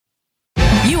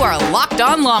You are Locked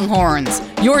On Longhorns,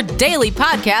 your daily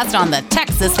podcast on the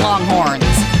Texas Longhorns.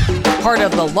 Part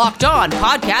of the Locked On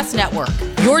Podcast Network,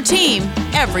 your team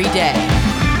every day.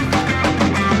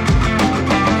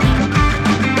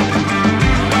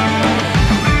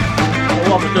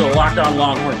 Welcome to the Locked On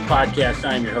Longhorns podcast.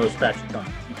 I am your host, Patrick Conn.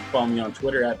 You can follow me on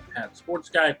Twitter at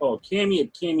PatSportsGuy. Follow Cammy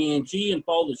at CammyNG, and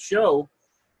follow the show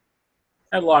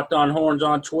at Locked On Horns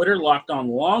on Twitter, Locked On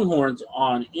Longhorns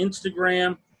on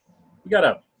Instagram. We got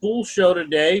a full show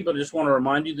today, but I just want to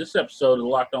remind you this episode of the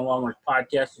Locked On Longhorns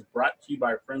podcast is brought to you by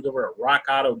our friends over at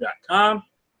RockAuto.com.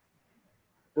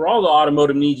 For all the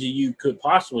automotive needs that you could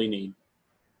possibly need,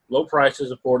 low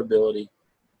prices, affordability,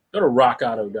 go to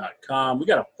RockAuto.com. We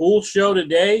got a full show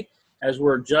today as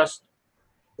we're just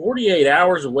 48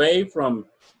 hours away from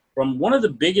one of the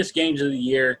biggest games of the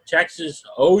year, Texas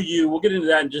OU. We'll get into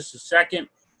that in just a second.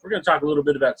 We're going to talk a little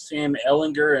bit about Sam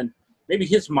Ehlinger and maybe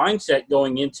his mindset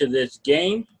going into this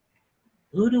game.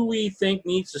 Who do we think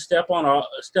needs to step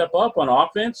up on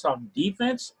offense, on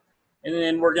defense? And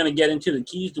then we're going to get into the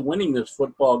keys to winning this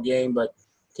football game. But,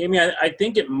 Cammy, I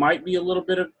think it might be a little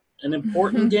bit of an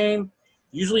important game.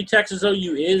 Usually Texas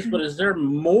OU is, but is there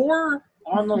more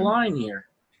on the line here?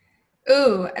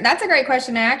 Ooh, that's a great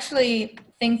question. I actually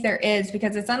think there is,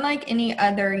 because it's unlike any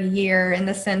other year in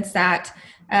the sense that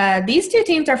these two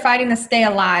teams are fighting to stay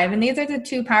alive, and these are the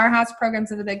two powerhouse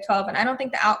programs of the Big 12, and I don't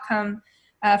think the outcome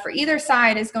for either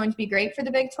side is going to be great for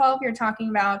the Big 12. You're talking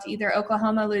about either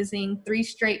Oklahoma losing 3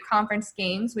 straight conference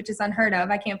games, which is unheard of.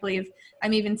 I can't believe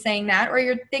I'm even saying that. Or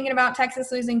you're thinking about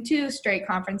Texas losing 2 straight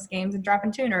conference games and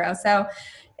dropping 2 in a row. So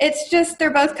it's just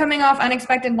they're both coming off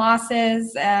unexpected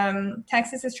losses.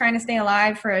 Texas is trying to stay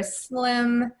alive for a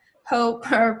slim hope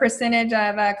or percentage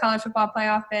of a college football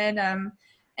playoff bid.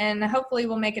 And hopefully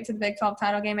we'll make it to the Big 12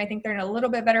 title game. I think they're in a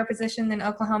little bit better position than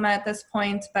Oklahoma at this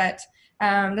point, but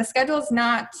the schedule is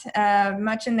not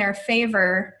much in their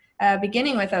favor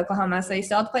beginning with Oklahoma. So you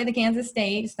still have to play the Kansas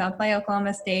State, you still have to play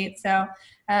Oklahoma State, so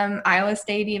Iowa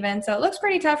State even. So it looks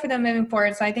pretty tough for them moving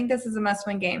forward. So I think this is a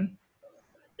must-win game.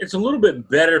 It's a little bit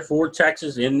better for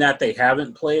Texas in that they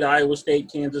haven't played Iowa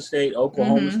State, Kansas State,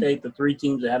 Oklahoma State, the 3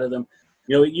 teams ahead of them.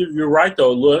 You know, you're right,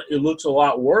 though. It looks a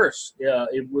lot worse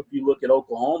if you look at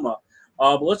Oklahoma.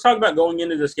 But let's talk about going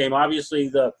into this game. Obviously,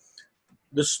 the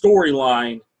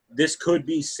storyline, this could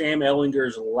be Sam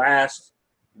Ehlinger's last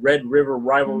Red River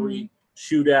rivalry,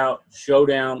 shootout,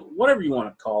 showdown, whatever you want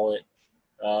to call it.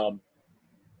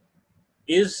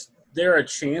 Is there a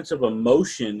chance of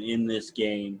emotion in this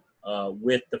game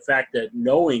with the fact that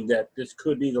knowing that this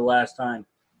could be the last time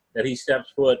that he steps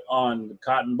foot on the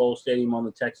Cotton Bowl Stadium on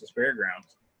the Texas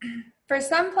Fairgrounds? For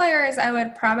some players, I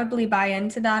would probably buy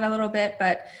into that a little bit,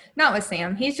 but not with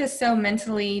Sam. He's just so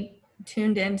mentally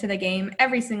tuned into the game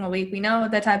every single week. We know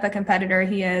the type of competitor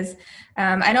he is.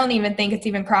 I don't even think it's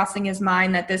even crossing his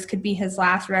mind that this could be his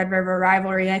last Red River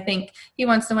rivalry. I think he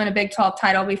wants to win a Big 12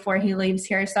 title before he leaves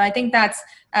here. So I think that's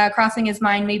crossing his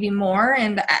mind maybe more.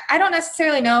 And I don't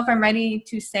necessarily know if I'm ready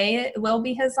to say it will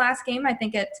be his last game. I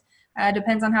think it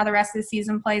depends on how the rest of the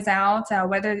season plays out,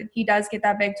 whether he does get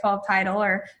that Big 12 title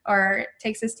or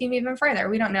takes his team even further.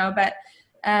 We don't know. But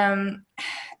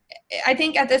I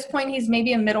think at this point he's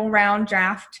maybe a middle round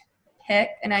draft pick,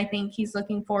 and I think he's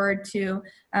looking forward to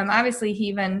obviously he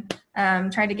even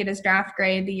tried to get his draft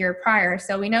grade the year prior.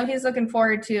 So we know he's looking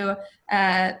forward to,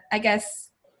 I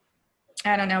guess,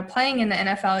 I don't know, playing in the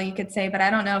NFL, you could say, but I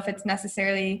don't know if it's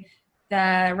necessarily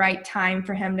the right time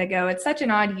for him to go. It's such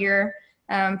an odd year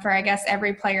for, I guess,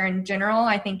 every player in general.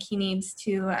 I think he needs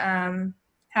to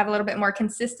have a little bit more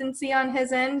consistency on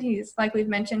his end. He's, like we've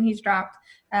mentioned, he's dropped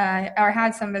or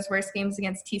had some of his worst games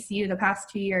against TCU the past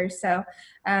 2 years. So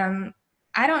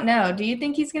I don't know. Do you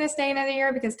think he's going to stay another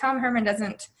year? Because Tom Herman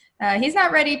doesn't he's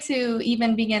not ready to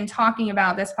even begin talking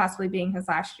about this possibly being his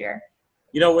last year.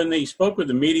 You know, when they spoke with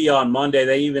the media on Monday,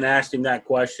 they even asked him that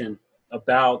question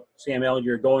about Sam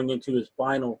Ehlinger going into his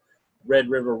final Red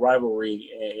River rivalry,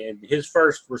 and his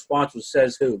first response was,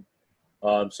 "Says who?"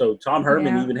 So Tom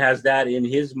Herman even has that in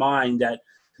his mind that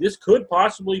this could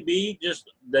possibly be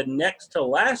just the next to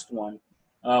last one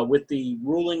with the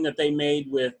ruling that they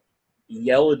made with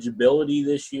the eligibility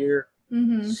this year.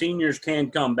 Seniors can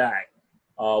come back.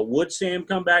 Would Sam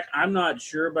come back? I'm not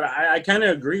sure, but I kind of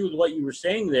agree with what you were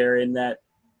saying there in that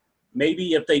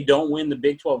maybe if they don't win the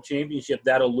Big 12 championship,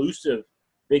 that elusive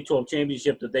Big 12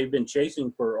 championship that they've been chasing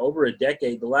for over a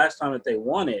decade, the last time that they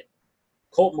won it,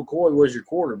 Colt McCoy was your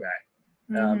quarterback.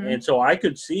 And so I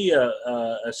could see a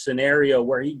scenario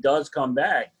where he does come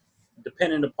back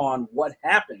dependent upon what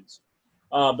happens.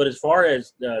 But as far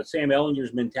as Sam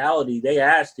Ehlinger's mentality, they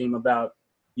asked him about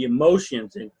the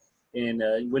emotions. And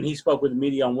And when he spoke with the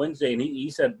media on Wednesday, and he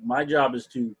said, my job is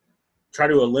to try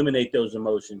to eliminate those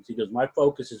emotions. He goes, my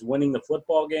focus is winning the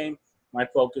football game. My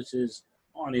focus is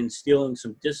on instilling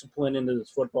some discipline into this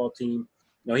football team.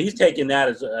 He's taking that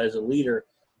as a leader.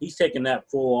 He's taking that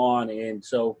full on. And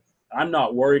so I'm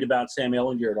not worried about Sam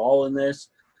Ehlinger at all in this.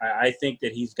 I think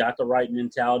that he's got the right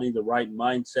mentality, the right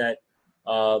mindset.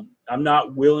 I'm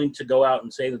not willing to go out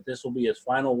and say that this will be his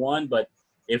final one, but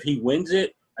if he wins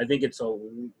it, I think it's a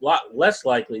lot less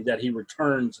likely that he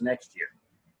returns next year.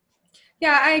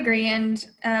 Yeah, I agree. And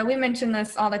we mention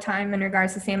this all the time in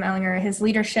regards to Sam Ehlinger, his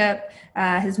leadership,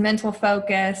 his mental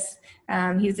focus.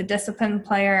 He's a disciplined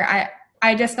player.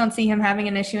 I just don't see him having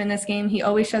an issue in this game. He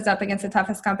always shows up against the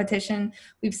toughest competition.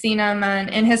 We've seen him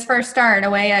in his first start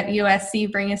away at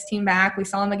USC bring his team back. We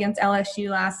saw him against LSU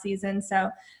last season. So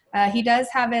he does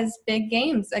have his big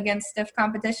games against stiff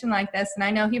competition like this. And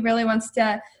I know he really wants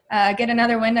to get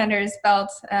another win under his belt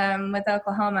with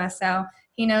Oklahoma. So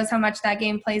he knows how much that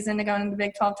game plays into going to the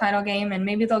Big 12 title game, and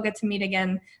maybe they'll get to meet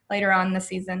again later on in the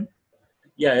season.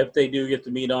 Yeah, if they do get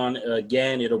to meet on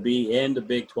again, it'll be in the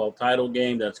Big 12 title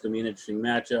game. That's going to be an interesting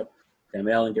matchup. Sam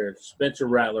Ehlinger, Spencer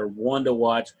Rattler, one to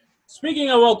watch. Speaking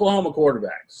of Oklahoma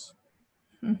quarterbacks,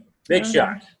 big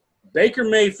shock. Baker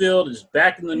Mayfield is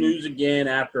back in the news again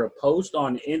after a post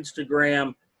on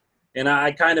Instagram, and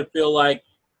I kind of feel like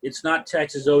it's not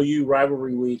Texas OU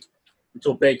rivalry week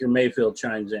until Baker Mayfield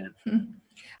chimes in.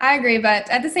 I agree, but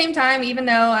at the same time, even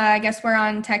though I guess we're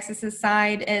on Texas's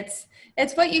side, it's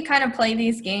what you kind of play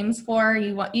these games for.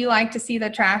 You like to see the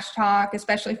trash talk,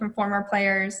 especially from former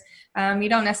players. You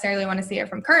don't necessarily want to see it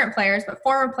from current players, but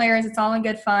former players, it's all in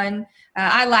good fun.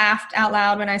 I laughed out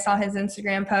loud when I saw his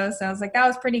Instagram post. I was like, that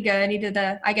was pretty good. He did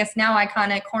the, I guess now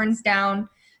iconic horns down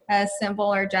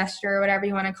symbol or gesture or whatever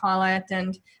you want to call it.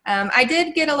 And I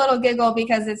did get a little giggle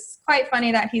because it's quite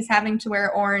funny that he's having to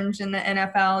wear orange in the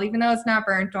NFL, even though it's not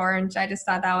burnt orange. I just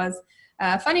thought that was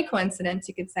a funny coincidence,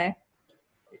 you could say.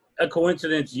 A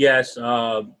coincidence, yes.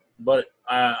 But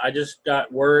I just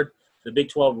got word the Big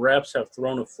 12 refs have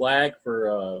thrown a flag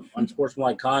for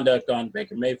unsportsmanlike conduct on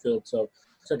Baker Mayfield. So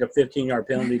it's like a 15-yard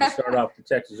penalty to start off the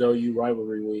Texas OU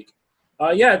rivalry week.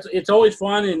 Yeah, it's always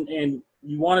fun, and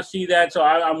you want to see that. So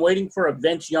I'm waiting for a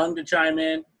Vince Young to chime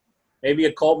in, maybe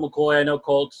a Colt McCoy. I know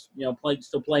Colt's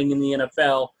still playing in the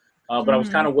NFL, but I was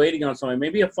kind of waiting on something.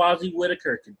 Maybe a Fozzie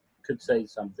Whitaker could say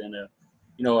something.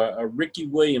 A Ricky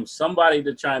Williams, somebody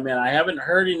to chime in. I haven't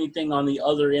heard anything on the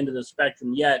other end of the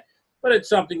spectrum yet, but it's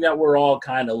something that we're all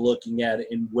kind of looking at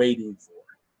and waiting for.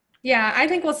 Yeah, I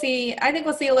think we'll see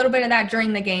a little bit of that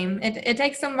during the game. It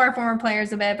takes some of our former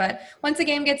players a bit, but once the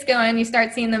game gets going, you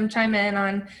start seeing them chime in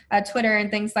on Twitter and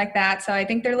things like that. So I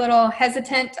think they're a little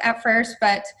hesitant at first,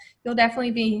 but you'll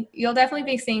definitely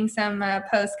be seeing some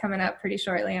posts coming up pretty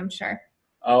shortly, I'm sure.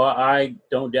 Oh, I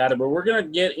don't doubt it. But we're going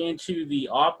to get into the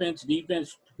offense,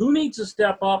 defense. Who needs to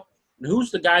step up, and who's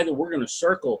the guy that we're going to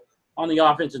circle on the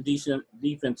offensive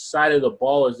defense side of the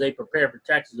ball as they prepare for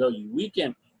Texas OU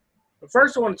weekend? But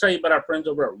first, I want to tell you about our friends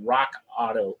over at Rock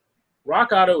Auto.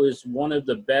 Rock Auto is one of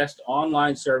the best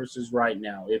online services right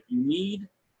now. If you need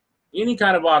any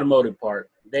kind of automotive part,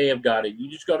 they have got it. You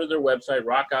just go to their website,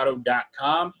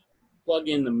 rockauto.com, plug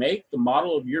in the make, the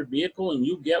model of your vehicle, and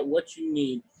you get what you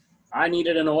need. I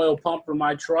needed an oil pump for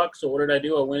my truck, so what did I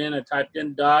do? I went in and typed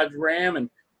in Dodge Ram, and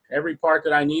every part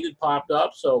that I needed popped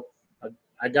up. So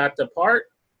I got the part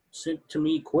sent to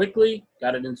me quickly,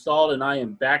 got it installed, and I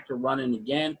am back to running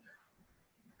again.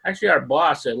 Actually, our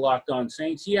boss at Locked On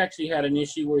Saints, he actually had an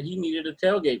issue where he needed a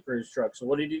tailgate for his truck. So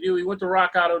what did he do? He went to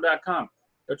rockauto.com.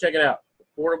 Go check it out.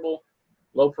 Affordable,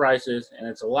 low prices, and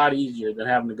it's a lot easier than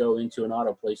having to go into an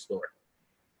auto place store.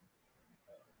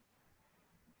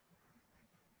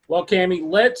 Well, Cammie,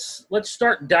 let's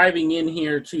start diving in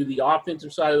here to the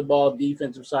offensive side of the ball,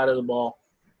 defensive side of the ball.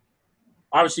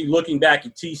 Obviously, looking back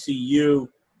at TCU,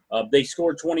 they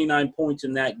scored 29 points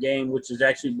in that game, which is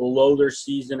actually below their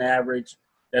season average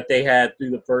that they had through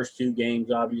the first two games.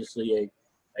 Obviously,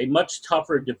 a much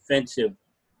tougher defensive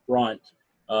front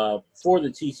for the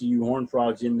TCU Horned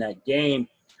Frogs in that game.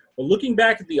 But looking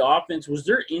back at the offense, was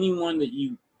there anyone that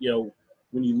you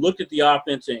when you looked at the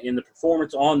offense and the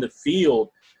performance on the field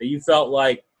that you felt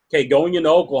like, okay, going into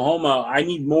Oklahoma, I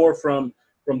need more from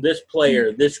this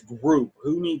player, this group?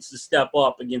 Who needs to step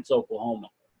up against Oklahoma?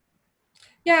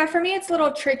 Yeah, for me, it's a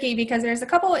little tricky because there's a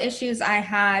couple of issues I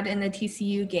had in the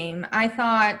TCU game. I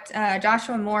thought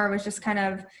Joshua Moore was just kind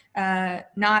of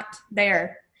not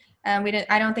there.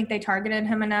 I don't think they targeted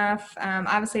him enough.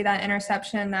 Obviously, that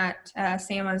interception that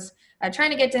Sam was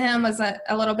trying to get to him was a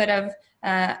little bit of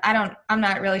I'm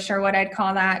not really sure what I'd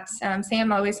call that.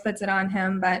 Sam always puts it on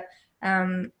him, but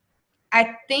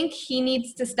I think he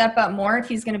needs to step up more if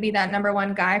he's going to be that number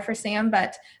one guy for Sam.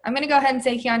 But I'm going to go ahead and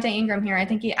say Keontae Ingram here. I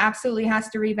think he absolutely has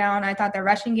to rebound. I thought the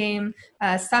rushing game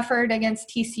suffered against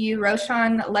TCU.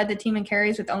 Roschon led the team in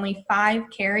carries with only 5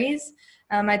 carries.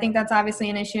 I think that's obviously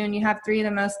an issue. And you have 3 of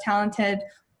the most talented,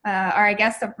 or I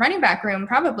guess the running back room,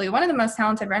 probably one of the most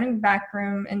talented running back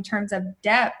room in terms of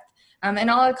depth. In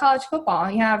all of college football,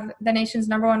 you have the nation's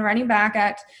number 1 running back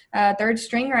at third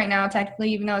string right now,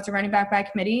 technically, even though it's a running back by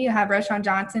committee. You have Roschon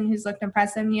Johnson, who's looked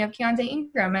impressive, and you have Keontae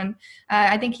Ingram. And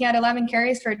I think he had 11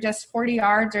 carries for just 40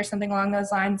 yards or something along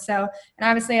those lines. So, and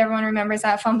obviously everyone remembers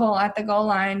that fumble at the goal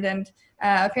line. And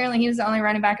apparently he was the only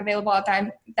running back available at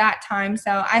that time.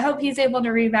 So I hope he's able to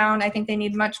rebound. I think they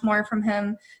need much more from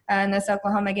him in this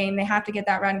Oklahoma game. They have to get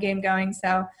that run game going.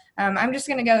 So I'm just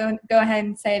going to go ahead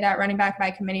and say that running back by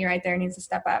committee right there needs to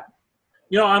step up.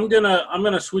 I'm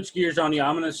gonna switch gears on you.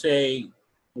 I'm gonna say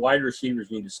wide receivers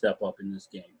need to step up in this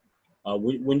game.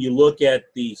 When you look at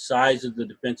the size of the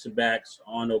defensive backs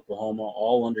on Oklahoma,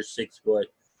 all under 6 foot,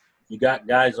 you got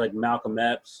guys like Malcolm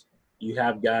Epps. You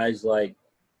have guys like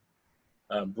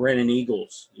Brennan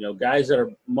Eagles, guys that are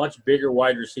much bigger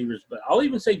wide receivers. But I'll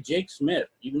even say Jake Smith,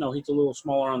 even though he's a little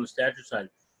smaller on the stature side.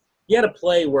 He had a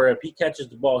play where if he catches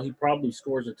the ball, he probably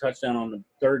scores a touchdown on the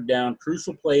 3rd down,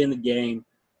 crucial play in the game.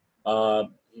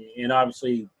 And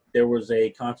obviously there was a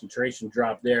concentration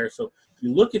drop there. So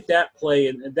you look at that play,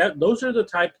 and those are the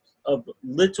type of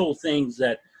little things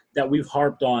that we've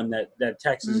harped on that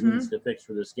Texas needs to fix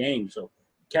for this game. So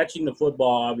catching the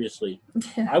football, obviously.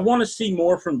 I want to see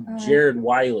more from Jared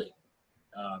Wiley.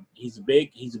 He's a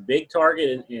big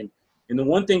target, and the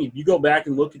one thing, if you go back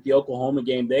and look at the Oklahoma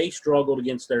game, they struggled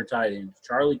against their tight ends.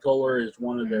 Charlie Kohler is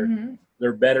one of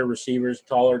their better receivers,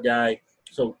 taller guy.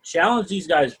 So challenge these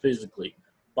guys physically,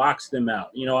 box them out.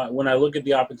 When I look at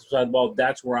the offensive side of the ball,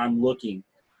 that's where I'm looking.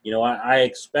 I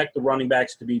expect the running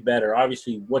backs to be better.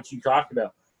 Obviously, what you talked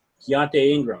about,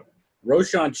 Keontae Ingram,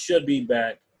 Roschon should be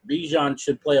back. Bijan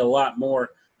should play a lot more.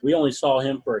 We only saw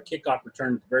him for a kickoff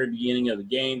return at the very beginning of the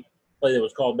game, play that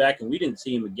was called back, and we didn't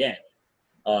see him again.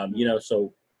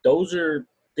 So those are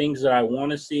things that I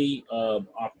want to see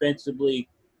offensively.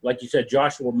 Like you said,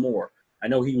 Joshua Moore. I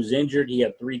know he was injured. He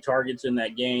had 3 targets in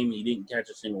that game. He didn't catch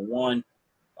a single one.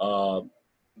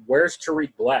 Where's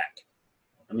Tariq Black?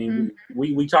 I mean,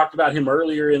 we talked about him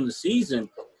earlier in the season.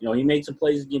 He made some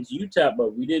plays against UTEP,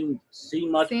 but we didn't see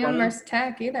much from him versus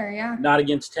Tech either, yeah. Not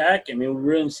against Tech. I mean, we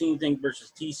really didn't see anything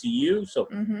versus TCU. So,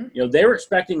 they were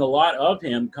expecting a lot of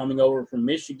him coming over from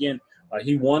Michigan.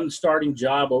 He won the starting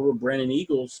job over Brennan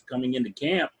Eagles coming into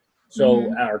camp,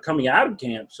 or coming out of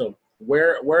camp. So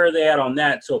where are they at on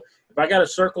that? So if I got to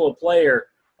circle a player,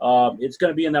 it's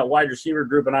going to be in that wide receiver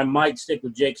group, and I might stick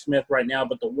with Jake Smith right now.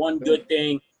 But the one good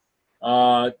thing,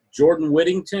 Jordan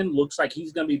Whittington looks like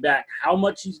he's going to be back. How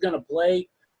much he's going to play,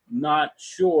 not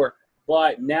sure.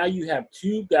 But now you have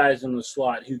 2 guys in the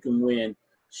slot who can win,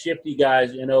 shifty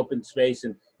guys in open space.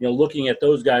 And, looking at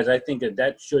those guys, I think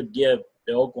that should give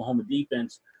the Oklahoma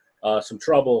defense some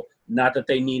trouble. Not that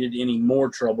they needed any more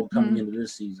trouble coming into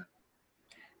this season.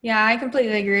 Yeah, I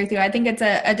completely agree with you. I think it's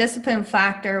a discipline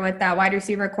factor with that wide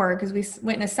receiver core because we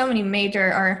witnessed so many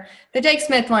the Jake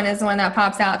Smith one is the one that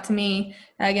pops out to me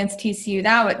against TCU.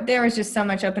 There was just so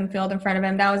much open field in front of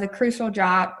him. That was a crucial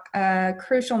drop, a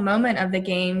crucial moment of the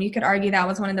game. You could argue that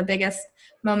was one of the biggest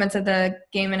moments of the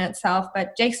game in itself.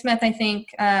 But Jake Smith, I think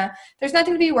there's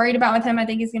nothing to be worried about with him. I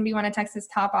think he's going to be one of Texas'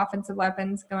 top offensive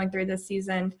weapons going through this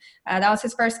season. That was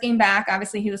his first game back.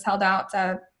 Obviously, he was held out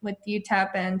with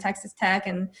UTEP and Texas Tech,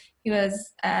 and he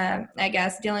was, I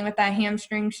guess, dealing with that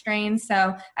hamstring strain.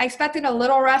 So I expected a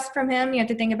little rest from him. You have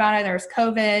to think about it. There was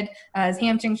COVID, his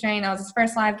hamstring strain. That was his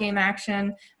first live game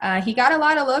action. He got a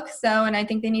lot of looks, though, and I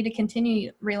think they need to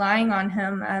continue relying on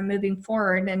him moving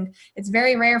forward. And it's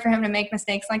very rare for him to make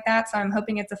mistakes like that, so I'm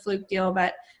hoping it's a fluke deal.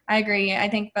 But I agree. I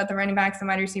think both the running backs and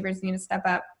wide receivers need to step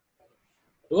up.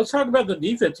 Well, let's talk about the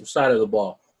defensive side of the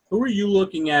ball. Who are you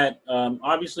looking at?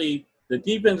 Obviously, the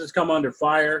defense has come under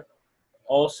fire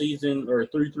all season, or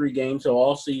through 3 games, so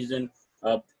all season.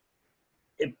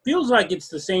 It feels like it's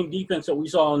the same defense that we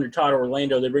saw under Todd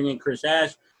Orlando. They bring in Chris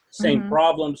Ash, same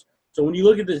problems. So when you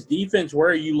look at this defense, where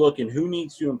are you looking? Who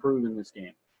needs to improve in this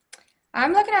game?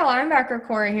 I'm looking at linebacker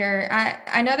core here.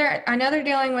 I know they're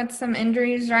dealing with some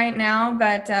injuries right now,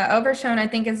 but Overshone, I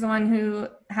think, is the one who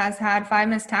has had 5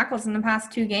 missed tackles in the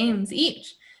past 2 games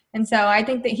each. And so I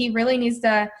think that he really needs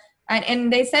to –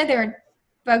 and they said they were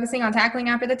focusing on tackling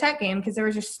after the Tech game because there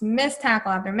was just missed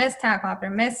tackle after missed tackle after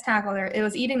missed tackle. It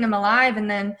was eating them alive. And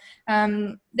then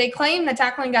they claim the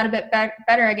tackling got a bit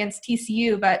better against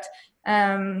TCU, but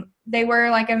They were,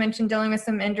 like I mentioned, dealing with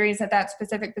some injuries at that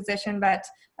specific position, but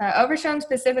Overshown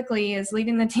specifically is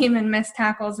leading the team in missed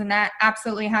tackles, and that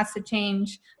absolutely has to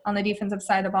change on the defensive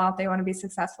side of the ball if they want to be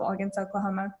successful against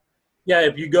Oklahoma. Yeah,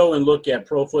 if you go and look at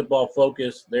Pro Football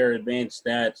Focus, their advanced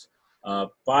stats,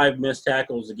 5 missed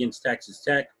tackles against Texas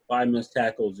Tech, 5 missed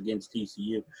tackles against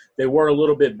TCU. They were a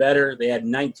little bit better. They had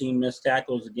 19 missed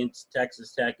tackles against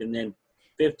Texas Tech and then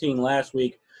 15 last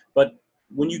week. But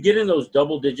when you get in those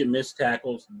double-digit missed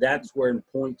tackles, that's where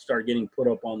points start getting put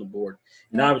up on the board.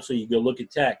 And obviously, you go look at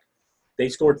Tech. They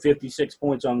scored 56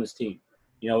 points on this team.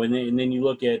 And then you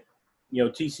look at,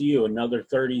 TCU, another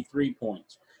 33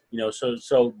 points.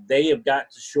 So they have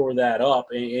got to shore that up.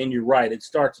 And you're right, it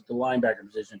starts at the linebacker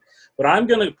position. But I'm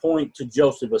going to point to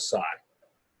Joseph Ossai.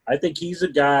 I think he's a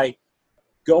guy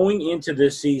going into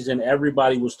this season,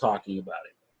 everybody was talking about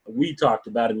it. We talked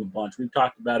about him a bunch. We've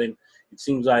talked about him, it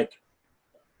seems like,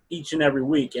 each and every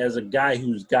week as a guy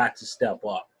who's got to step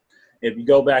up. If you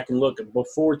go back and look at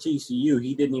before TCU,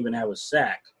 he didn't even have a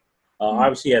sack.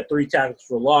 Obviously, he had 3 tackles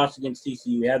for loss against TCU.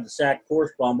 He had the sack,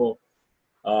 forced fumble.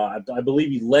 I believe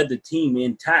he led the team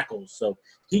in tackles. So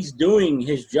he's doing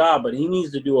his job, but he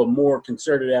needs to do a more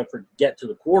concerted effort to get to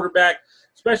the quarterback,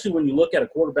 especially when you look at a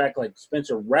quarterback like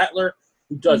Spencer Rattler,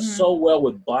 who does so well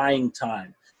with buying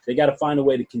time. They got to find a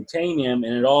way to contain him,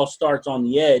 and it all starts on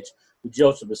the edge with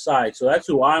Joseph Ossai. So that's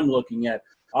who I'm looking at.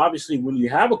 Obviously, when you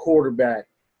have a quarterback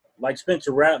like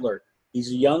Spencer Rattler,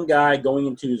 he's a young guy going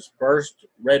into his first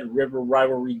Red River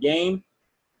rivalry game.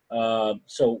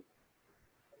 So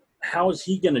how is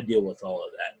he going to deal with all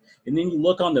of that? And then you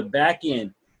look on the back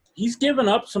end, he's given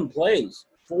up some plays,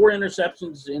 4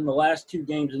 interceptions in the last 2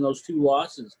 games in those 2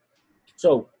 losses.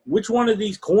 So which one of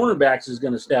these cornerbacks is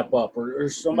going to step up, or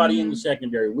somebody in the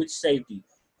secondary, which safety?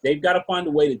 They've got to find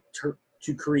a way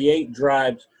to create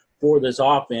drives for this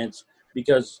offense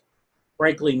because,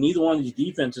 frankly, neither one of these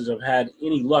defenses have had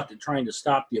any luck at trying to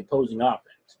stop the opposing offense.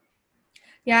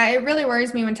 Yeah, it really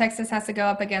worries me when Texas has to go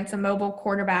up against a mobile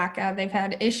quarterback. They've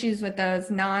had issues with those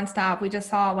nonstop. We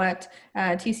just saw what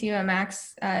TCU and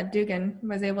Max Duggan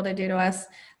was able to do to us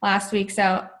last week.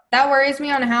 So that worries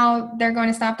me on how they're going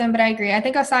to stop them, but I agree. I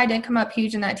think Ossai did come up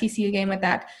huge in that TCU game with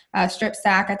that strip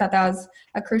sack. I thought that was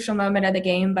a crucial moment of the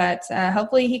game, but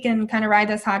hopefully he can kind of ride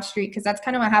this hot streak because that's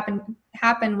kind of what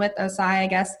happened with Ossai, I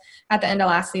guess, at the end of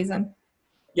last season.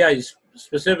 Yeah, he's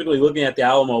specifically looking at the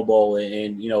Alamo Bowl,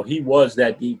 and, he was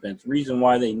that defense. Reason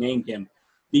why they named him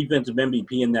defensive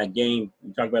MVP in that game.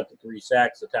 We talk about the 3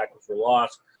 sacks, the tackles for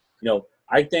loss.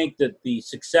 I think that the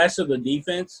success of the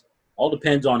defense all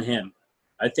depends on him.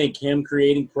 I think him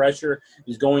creating pressure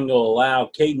is going to allow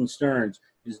Caden Stearns,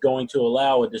 is going to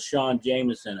allow a Deshaun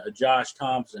Jameson, a Josh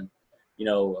Thompson,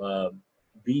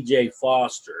 B.J.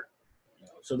 Foster.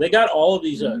 So they got all of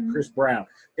these, Chris Brown.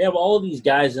 They have all of these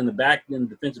guys in the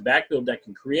defensive backfield that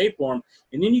can create for them.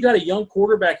 And then you got a young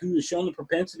quarterback who has shown the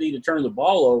propensity to turn the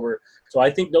ball over. So I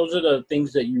think those are the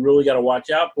things that you really got to watch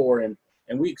out for. And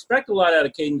we expect a lot out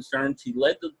of Caden Stearns. He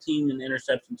led the team in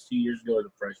interceptions 2 years ago as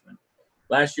a freshman.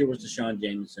 Last year was Deshaun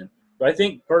Jameson. But I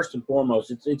think first and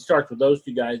foremost, it starts with those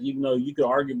 2 guys, even though you could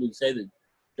arguably say that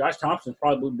Josh Thompson's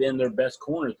probably been their best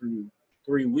corner through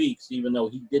 3 weeks, even though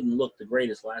he didn't look the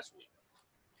greatest last week.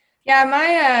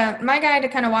 Yeah, my guy to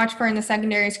kind of watch for in the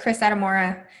secondary is Chris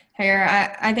Adamora here.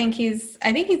 I think he's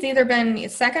either been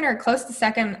second or close to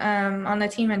second on the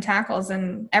team in tackles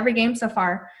in every game so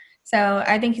far. So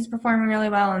I think he's performing really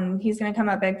well, and he's going to come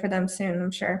up big for them soon,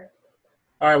 I'm sure.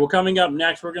 All right, well, coming up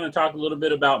next, we're going to talk a little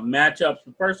bit about matchups.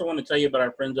 But first, I want to tell you about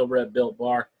our friends over at Built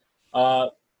Bar. I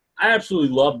absolutely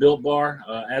love Built Bar.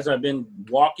 As I've been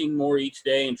walking more each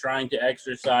day and trying to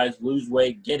exercise, lose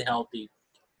weight, get healthy,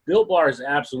 Built Bar is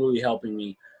absolutely helping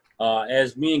me.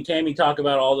 As me and Cammie talk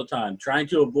about all the time, trying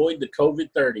to avoid the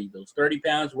COVID-30, those 30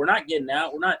 pounds. We're not getting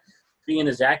out. We're not being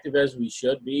as active as we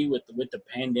should be with the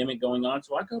pandemic going on.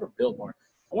 So I go to Built Bar.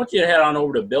 I want you to head on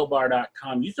over to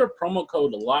BuiltBar.com. Use our promo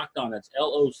code LOCKEDON. That's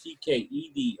LOCKEDON.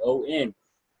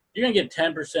 You're going to get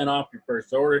 10% off your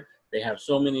first order. They have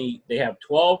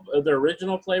 12 of their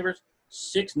original flavors,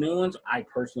 6 new ones. I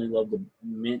personally love the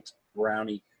mint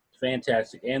brownie. It's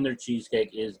fantastic. And their cheesecake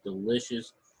is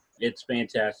delicious. It's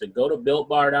fantastic. Go to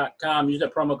BuiltBar.com. Use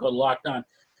that promo code LOCKEDON.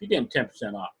 You get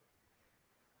 10% off.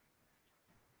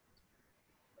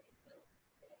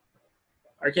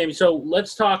 All right, Cammie, so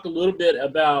let's talk a little bit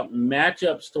about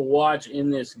matchups to watch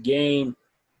in this game.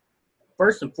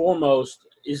 First and foremost,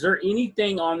 is there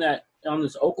anything on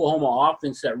this Oklahoma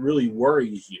offense that really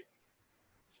worries you?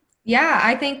 Yeah,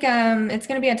 I think it's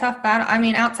going to be a tough battle. I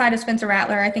mean, outside of Spencer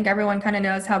Rattler, I think everyone kind of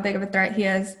knows how big of a threat he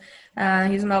is.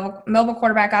 He's a mobile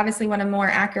quarterback, obviously one of the more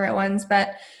accurate ones,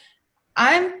 but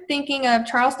I'm thinking of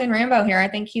Charleston Rambo here. I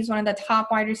think he's one of the top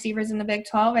wide receivers in the Big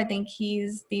 12. I think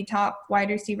he's the top wide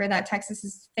receiver that Texas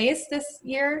has faced this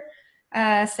year.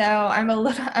 So I'm a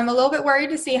little bit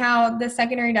worried to see how the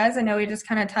secondary does. I know we just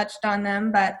kind of touched on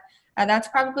them, but that's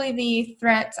probably the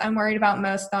threat I'm worried about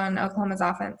most on Oklahoma's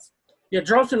offense. Yeah,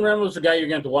 Charleston Rambo's the guy you're going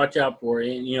to have to watch out for.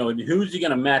 And, who's he going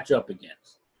to match up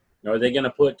against? Are they going to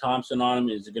put Thompson on him?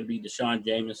 Is it going to be Deshaun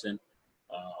Jameson?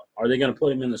 Are they going to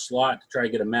put him in the slot to try to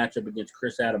get a matchup against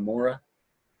Chris Adamora?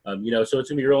 So it's going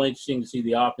to be really interesting to see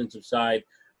the offensive side.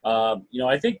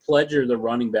 I think Pledger, the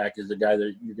running back, is the guy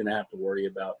that you're going to have to worry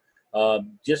about.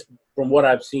 Just from what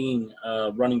I've seen,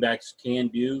 running backs can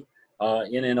do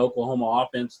in an Oklahoma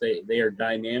offense. They are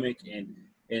dynamic,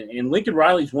 and Lincoln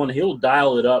Riley's one. He'll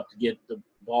dial it up to get the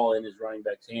ball in his running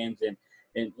back's hands,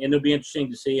 and it'll be interesting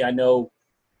to see. I know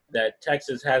that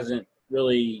Texas hasn't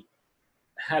really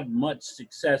had much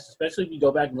success, especially if you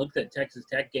go back and look at that Texas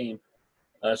Tech game.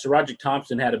 Sarajic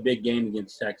Thompson had a big game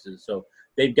against Texas, so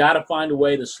they've got to find a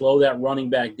way to slow that running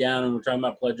back down. And we're talking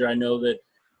about Pledger. I know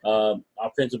that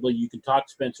offensively, you can talk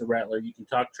Spencer Rattler, you can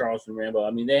talk Charleston Rambo. I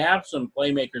mean, they have some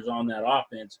playmakers on that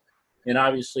offense, and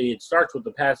obviously it starts with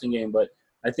the passing game, but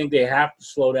I think they have to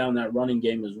slow down that running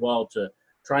game as well to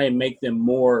try and make them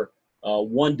more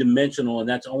one-dimensional, and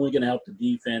that's only going to help the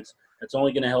defense. That's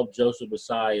only going to help Joseph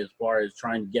Asai as far as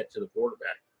trying to get to the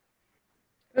quarterback.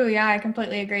 Oh, yeah, I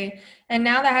completely agree. And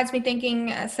now that has me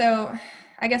thinking, so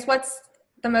I guess what's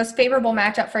the most favorable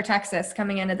matchup for Texas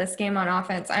coming into this game on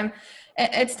offense?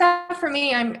 It's tough for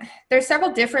me. There's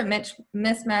several different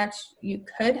mismatch you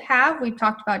could have. We've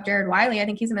talked about Jared Wiley. I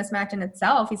think he's a mismatch in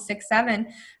itself. He's 6'7".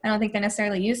 I don't think they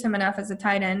necessarily use him enough as a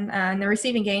tight end in the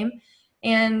receiving game.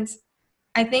 And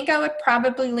I think I would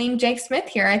probably lean Jake Smith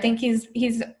here. I think he's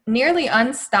nearly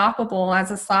unstoppable as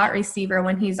a slot receiver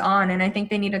when he's on, and I think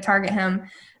they need to target him.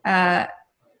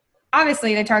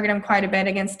 Obviously, they target him quite a bit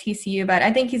against TCU, but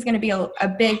I think he's going to be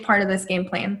a big part of this game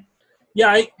plan.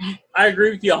 Yeah, I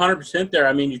agree with you 100% there.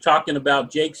 I mean, you're talking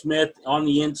about Jake Smith on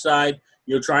the inside.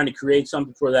 You're trying to create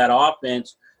something for that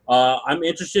offense. I'm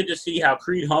interested to see how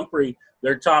Creed Humphrey,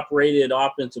 their top-rated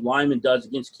offensive lineman, does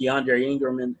against Keandre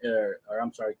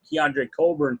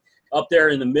Coburn up there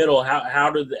in the middle.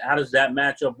 How does that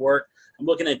matchup work? I'm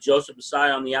looking at Joseph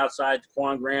Asai on the outside,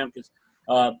 Taquan Graham, because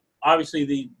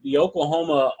obviously the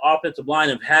Oklahoma offensive line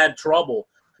have had trouble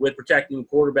with protecting the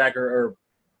quarterback or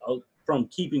from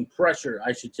keeping pressure,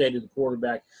 I should say, to the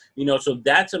quarterback. So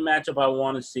that's a matchup I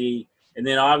want to see. And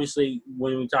then obviously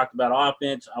when we talked about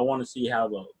offense, I want to see how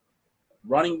the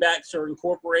running backs are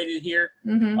incorporated here.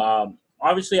 Mm-hmm.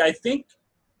 Obviously, I think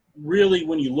really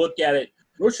when you look at it,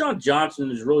 Roschon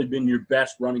Johnson has really been your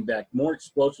best running back, more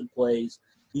explosive plays.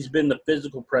 He's been the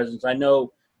physical presence. I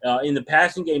know in the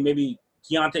passing game, maybe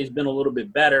Keontae's been a little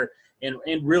bit better, and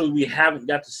really we haven't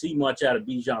got to see much out of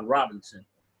Bijan Robinson.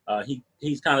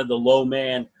 He's kind of the low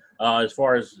man as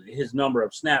far as his number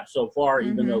of snaps so far,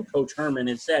 even though Coach Herman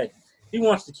has said he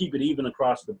wants to keep it even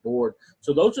across the board.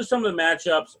 So those are some of the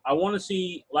matchups. I want to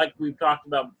see, like we've talked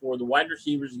about before, the wide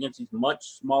receivers against these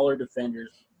much smaller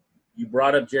defenders. You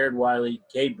brought up Jared Wiley,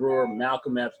 Cade Brewer,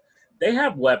 Malcolm Epps. They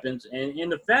have weapons,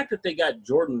 and the fact that they got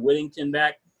Jordan Whittington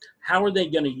back, how are they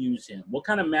going to use him? What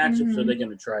kind of matchups are they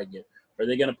going to try to get? Are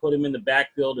they going to put him in the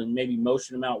backfield and maybe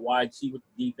motion him out wide, see what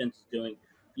the defense is doing?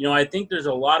 I think there's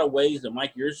a lot of ways that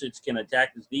Mike Yurcich can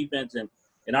attack this defense, and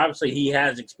obviously he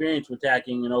has experience with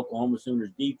attacking an Oklahoma Sooners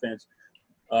defense.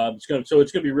 It's going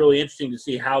to be really interesting to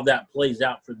see how that plays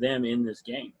out for them in this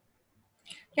game.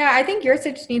 Yeah, I think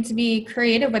Yurcich needs to be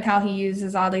creative with how he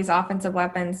uses all these offensive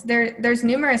weapons. There's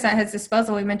numerous at his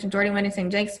disposal. We mentioned Jordan Whittington,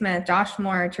 Jake Smith, Josh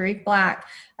Moore, Tariq Black,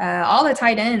 all the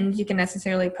tight ends you can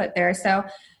necessarily put there. So,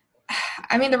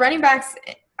 I mean, the running backs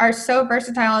are so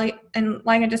versatile, and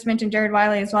like I just mentioned, Jared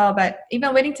Wiley as well, but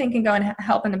even Whittington can go and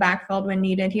help in the backfield when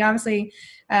needed. He obviously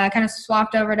kind of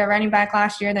swapped over to running back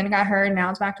last year, then got hurt, and now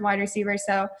it's back to wide receiver.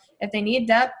 So if they need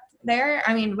depth there,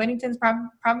 I mean, Whittington's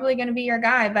probably going to be your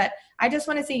guy, but I just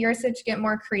want to see Yurcich get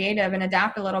more creative and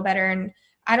adapt a little better. And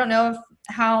I don't know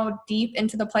how deep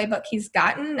into the playbook he's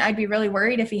gotten. I'd be really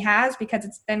worried if he has, because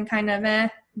it's been kind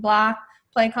of blah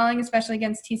play calling, especially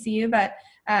against TCU, but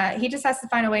he just has to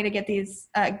find a way to get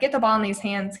the ball in these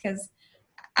hands, because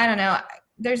I don't know.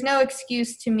 There's no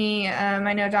excuse to me.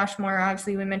 I know Josh Moore,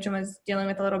 obviously we mentioned, was dealing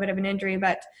with a little bit of an injury,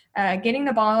 but getting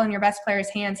the ball in your best player's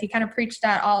hands, he kind of preached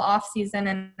that all off season,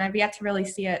 and I've yet to really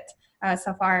see it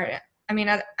so far. I mean,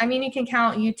 you can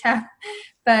count UTEP,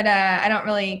 but I don't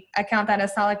really count that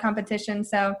as solid competition.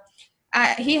 So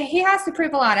he has to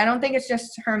prove a lot. I don't think it's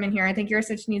just Herman here. I think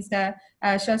Yurcich needs to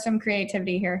show some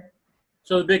creativity here.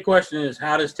 So the big question is,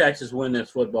 how does Texas win this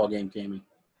football game, Cammy?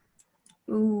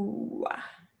 Ooh.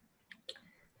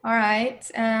 All right.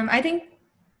 I think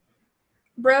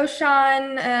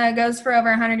Roschon goes for over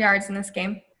 100 yards in this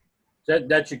game.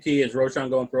 That's your key, is Roschon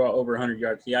going for over 100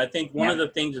 yards. Yeah, I think one of the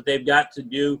things that they've got to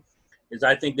do is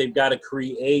I think they've got to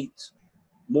create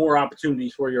more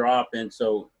opportunities for your offense.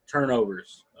 So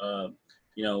turnovers,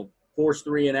 force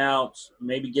 3 and outs,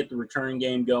 maybe get the return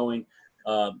game going.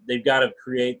 They've got to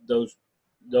create those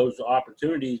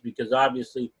opportunities, because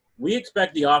obviously we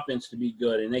expect the offense to be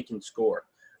good and they can score.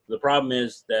 The problem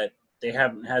is that they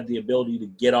haven't had the ability to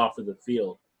get off of the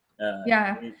field.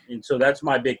 And so that's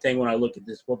my big thing when I look at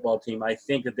this football team. I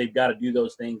think that they've got to do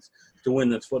those things to win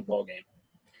this football game.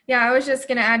 Yeah, I was just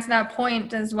going to add to that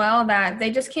point as well, that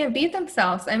they just can't beat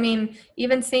themselves. I mean,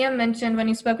 even Sam mentioned when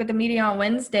he spoke with the media on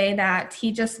Wednesday that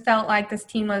he just felt like this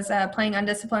team was playing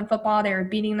undisciplined football. They were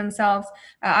beating themselves.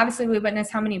 Obviously, we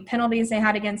witnessed how many penalties they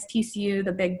had against TCU,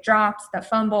 the big drops, the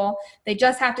fumble. They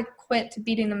just have to quit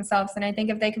beating themselves. And I think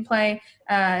if they can play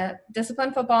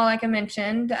disciplined football, like I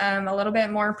mentioned, a little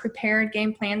bit more prepared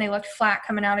game plan. They looked flat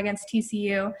coming out against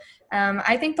TCU.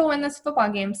 I think they'll win this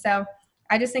football game. So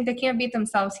I just think they can't beat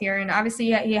themselves here. And obviously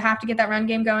you have to get that run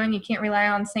game going. You can't rely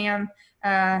on Sam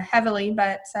heavily,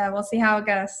 but we'll see how it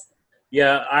goes.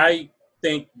 Yeah, I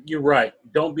think you're right.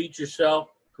 Don't beat yourself.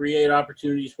 Create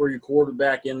opportunities for your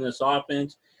quarterback in this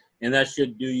offense, and that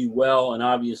should do you well. And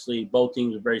obviously both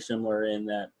teams are very similar in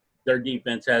that their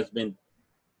defense has been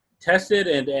tested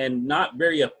and not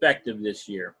very effective this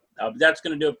year. That's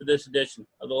going to do it for this edition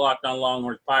of the Locked On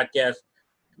Longhorns podcast.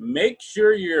 Make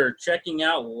sure you're checking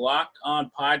out Locked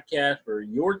On Podcast for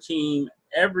your team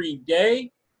every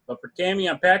day. But for Tammy,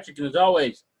 I'm Patrick, and as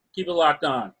always, keep it locked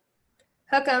on.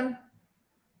 Hook 'em.